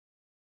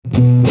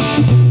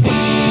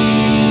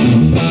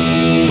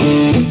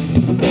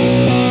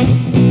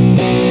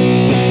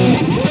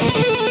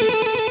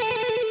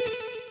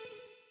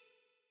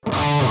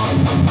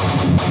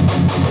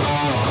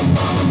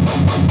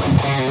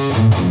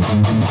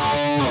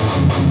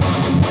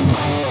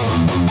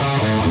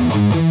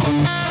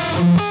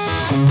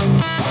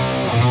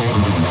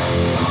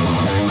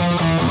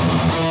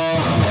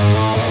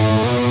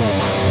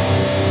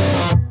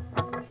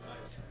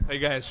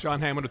Hey guys, Sean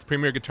Hammond with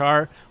Premier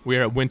Guitar. We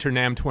are at Winter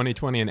NAMM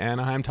 2020 in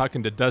Anaheim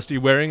talking to Dusty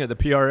Waring at the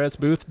PRS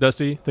booth.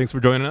 Dusty, thanks for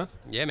joining us.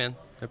 Yeah, man.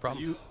 No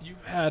problem. You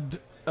had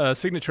a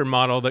signature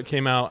model that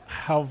came out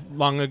how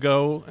long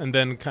ago and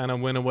then kind of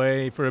went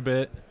away for a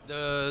bit?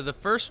 The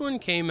first one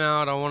came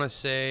out, I want to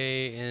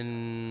say,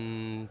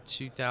 in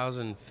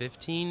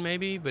 2015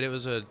 maybe, but it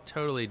was a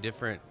totally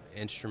different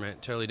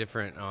instrument, totally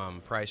different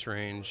price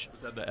range.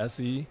 Was that the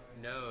SE?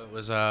 No, it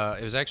was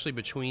actually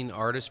between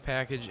artist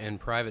package and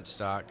private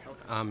stock.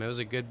 It was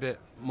a good bit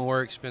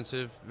more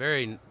expensive.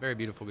 Very, very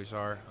beautiful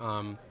guitar.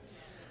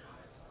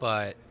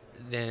 But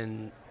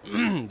then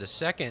the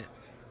second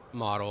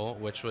model,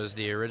 which was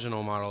the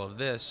original model of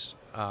this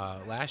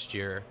last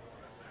year,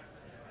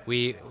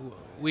 we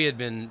had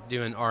been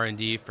doing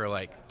R&D for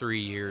like 3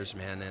 years,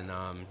 man, and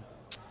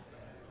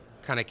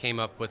kind of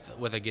came up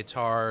with a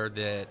guitar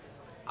that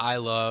I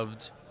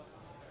loved,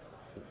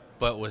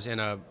 but was in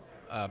a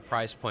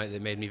price point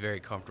that made me very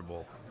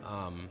comfortable.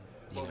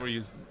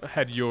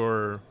 Had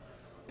your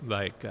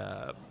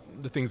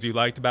the things you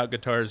liked about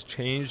guitars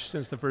changed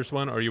since the first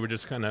one, or you were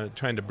just kind of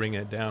trying to bring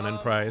it down in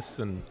price?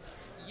 And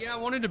yeah, I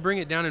wanted to bring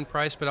it down in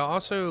price, but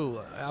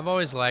I've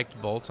always liked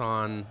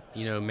bolt-on,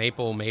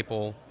 maple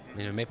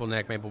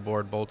neck, maple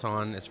board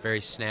bolt-on. It's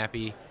very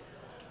snappy,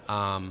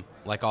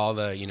 like all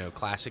the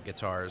classic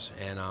guitars,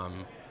 and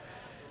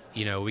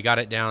we got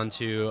it down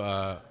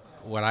to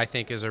what I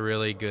think is a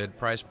really good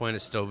price point.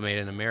 It's still made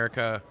in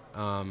America,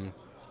 and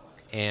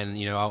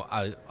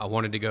I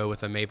wanted to go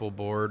with a maple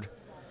board,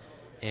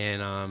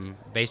 and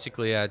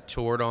basically I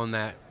toured on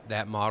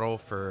that model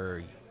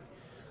for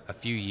a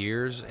few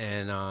years,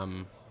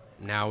 and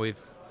now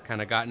we've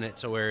kind of gotten it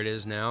to where it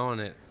is now,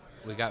 and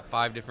we got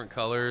 5 different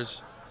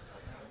colors.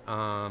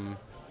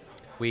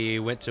 We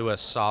went to a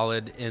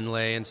solid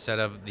inlay instead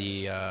of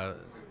the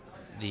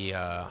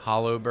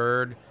hollow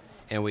bird,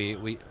 and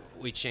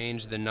we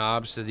changed the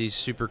knobs to these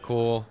super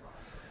cool,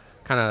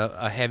 kind of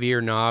a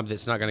heavier knob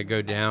that's not going to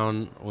go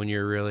down when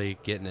you're really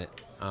getting it.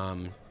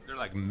 They're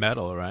like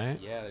metal, right?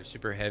 Yeah, they're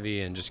super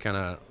heavy and just kind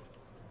of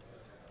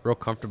real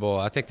comfortable.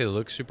 I think they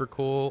look super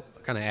cool,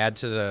 kind of add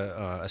to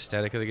the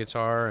aesthetic of the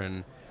guitar.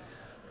 And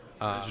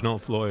original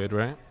Floyd,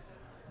 right?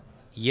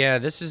 Yeah,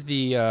 this is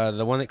the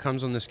one that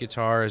comes on this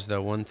guitar is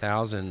the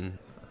 1000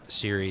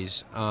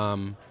 series.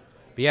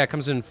 But yeah, it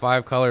comes in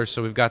 5 colors.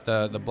 So we've got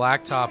the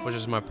black top, which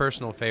is my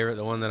personal favorite,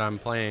 the one that I'm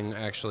playing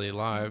actually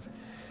live,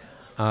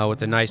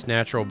 with a nice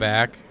natural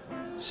back,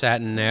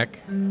 satin neck,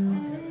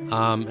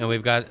 and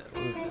we've got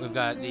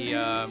the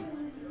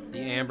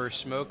amber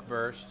smoke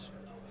burst,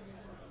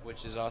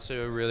 which is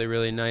also really,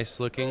 really nice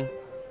looking,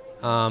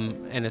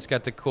 and it's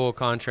got the cool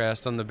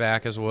contrast on the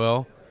back as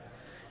well.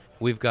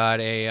 We've got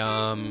a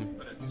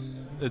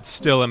it's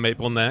still a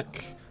maple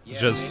neck. Yeah,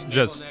 just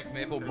maple neck,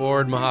 maple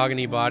board,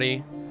 mahogany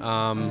body.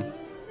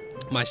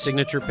 My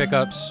signature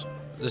pickups,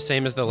 the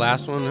same as the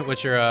last one,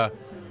 which are a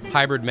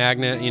hybrid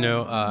magnet,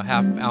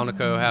 half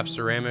Alnico, half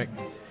ceramic.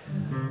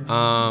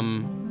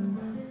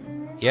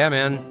 Yeah,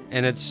 man,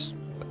 and it's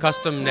a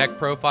custom neck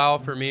profile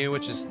for me,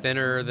 which is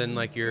thinner than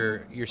like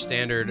your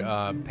standard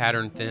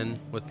pattern thin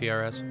with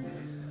PRS.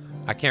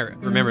 I can't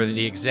remember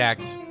the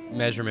exact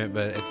measurement,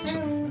 but it's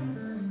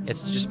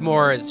just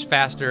more, it's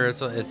faster,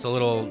 it's a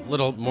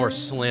little more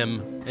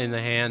slim in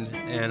the hand,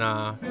 and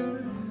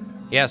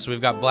yeah, so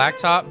we've got black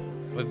top,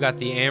 we've got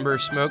the amber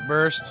smoke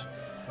burst,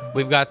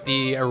 we've got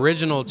the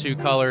original 2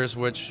 colors,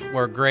 which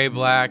were gray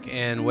black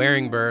and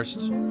wearing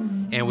burst,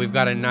 and we've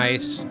got a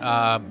nice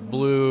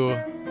blue,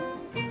 I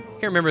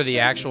can't remember the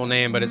actual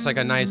name, but it's like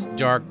a nice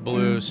dark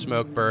blue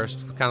smoke burst,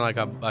 kind of like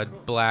a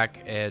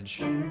black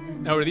edge.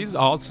 Now, are these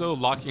also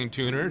locking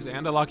tuners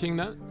and a locking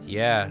nut?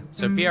 Yeah,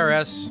 so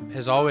PRS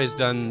has always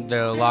done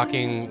the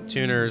locking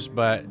tuners,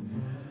 but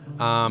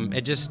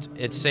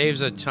it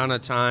saves a ton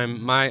of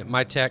time.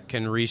 My tech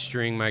can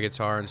restring my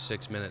guitar in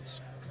 6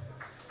 minutes.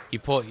 You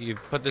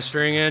put the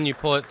string in, you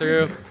pull it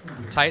through,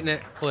 tighten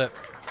it, clip,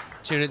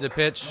 tune it to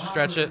pitch,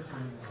 stretch it,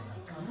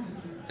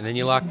 and then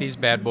you lock these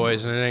bad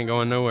boys, and it ain't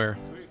going nowhere.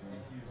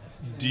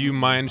 Do you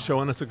mind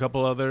showing us a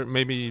couple other,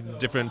 maybe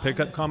different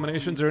pickup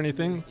combinations or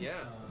anything? Yeah.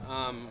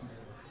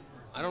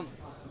 I don't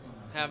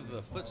have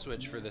the foot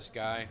switch for this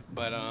guy,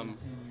 but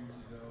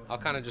I'll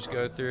kind of just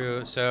go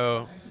through.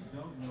 So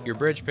your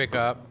bridge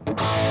pickup.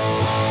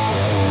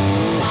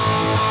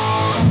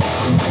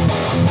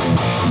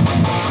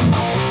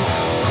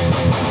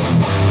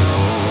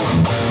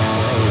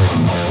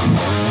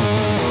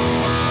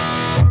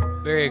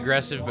 Very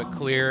aggressive but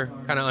clear,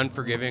 kind of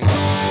unforgiving. You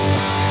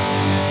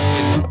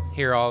can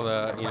hear all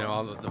the,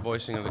 all the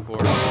voicing of the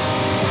chord.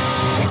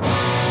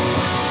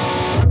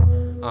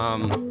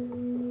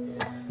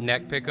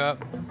 neck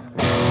pickup.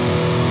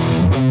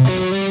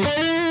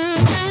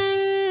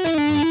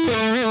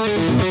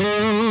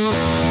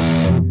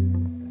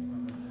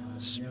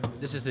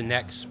 This is the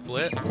neck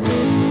split.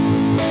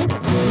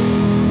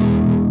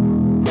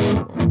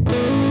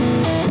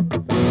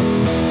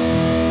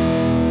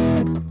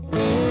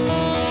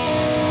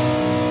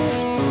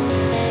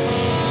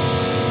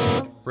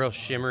 Real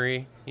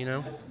shimmery, you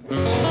know?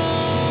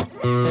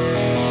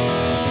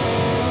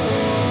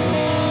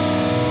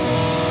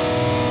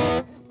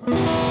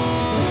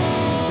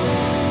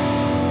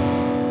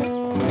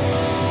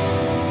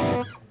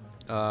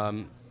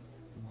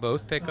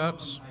 Both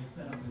pickups.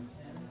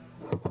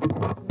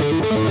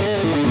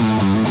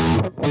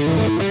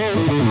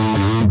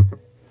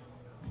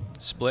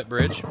 Split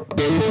bridge.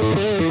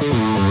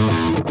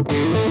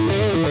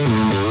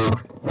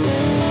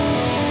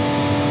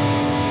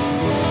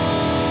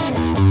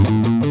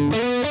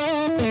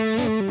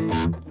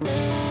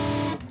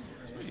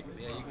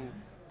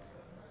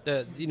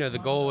 The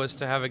goal was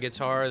to have a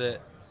guitar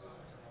that,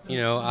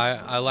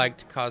 I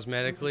liked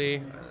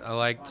cosmetically. I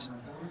liked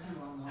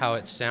how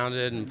it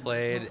sounded and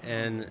played,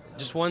 and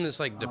just one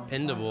that's like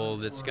dependable,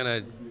 that's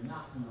gonna,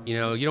 you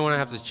don't want to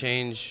have to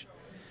change.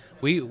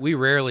 We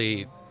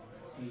rarely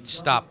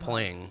stop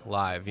playing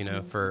live,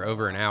 for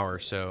over an hour,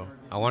 so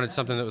I wanted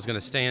something that was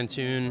gonna stay in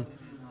tune,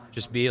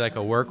 just be like a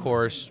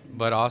workhorse,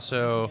 but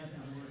also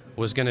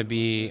was gonna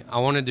be, I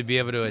wanted to be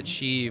able to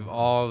achieve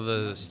all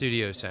the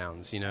studio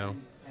sounds,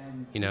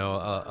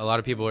 a lot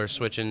of people are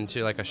switching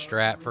to like a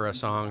Strat for a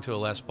song, to a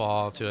Les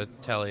Paul, to a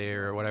Tele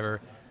or whatever.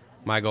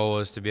 My goal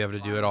was to be able to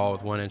do it all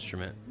with one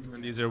instrument.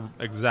 And these are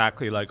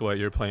exactly like what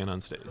you're playing on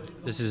stage.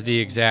 This is the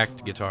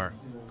exact guitar.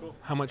 Cool.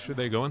 How much are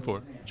they going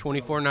for?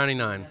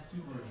 $24.99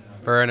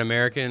 for an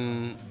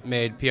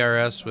American-made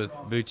PRS with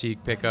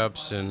boutique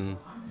pickups and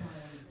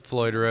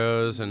Floyd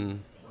Rose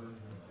and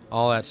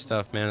all that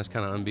stuff, man. It's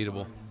kind of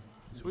unbeatable.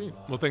 Sweet.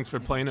 Well, thanks for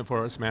playing it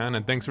for us, man,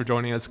 and thanks for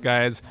joining us,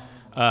 guys.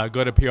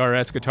 Go to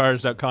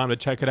prsguitars.com to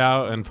check it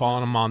out and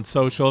follow them on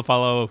social.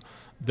 Follow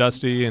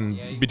Dusty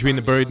and Between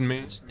the Bird and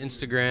Me.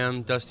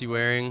 Instagram, Dusty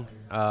Waring,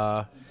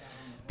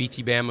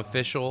 BT Bam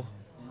Official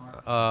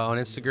on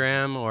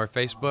Instagram or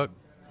Facebook.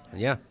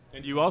 Yeah.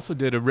 And you also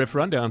did a riff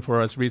rundown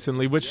for us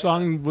recently. Which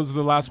song was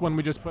the last one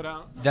we just put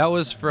out? That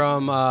was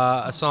from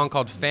a song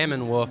called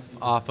Famine Wolf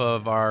off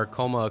of our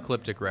Coma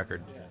Ecliptic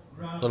record.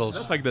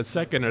 That's like the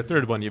second or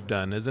third one you've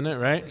done, isn't it,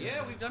 right?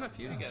 Yeah, we've done a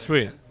few together.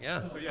 Sweet. Man.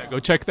 Yeah. So yeah, go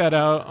check that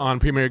out on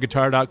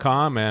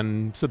premierguitar.com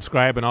and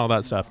subscribe and all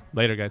that stuff.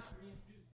 Later, guys.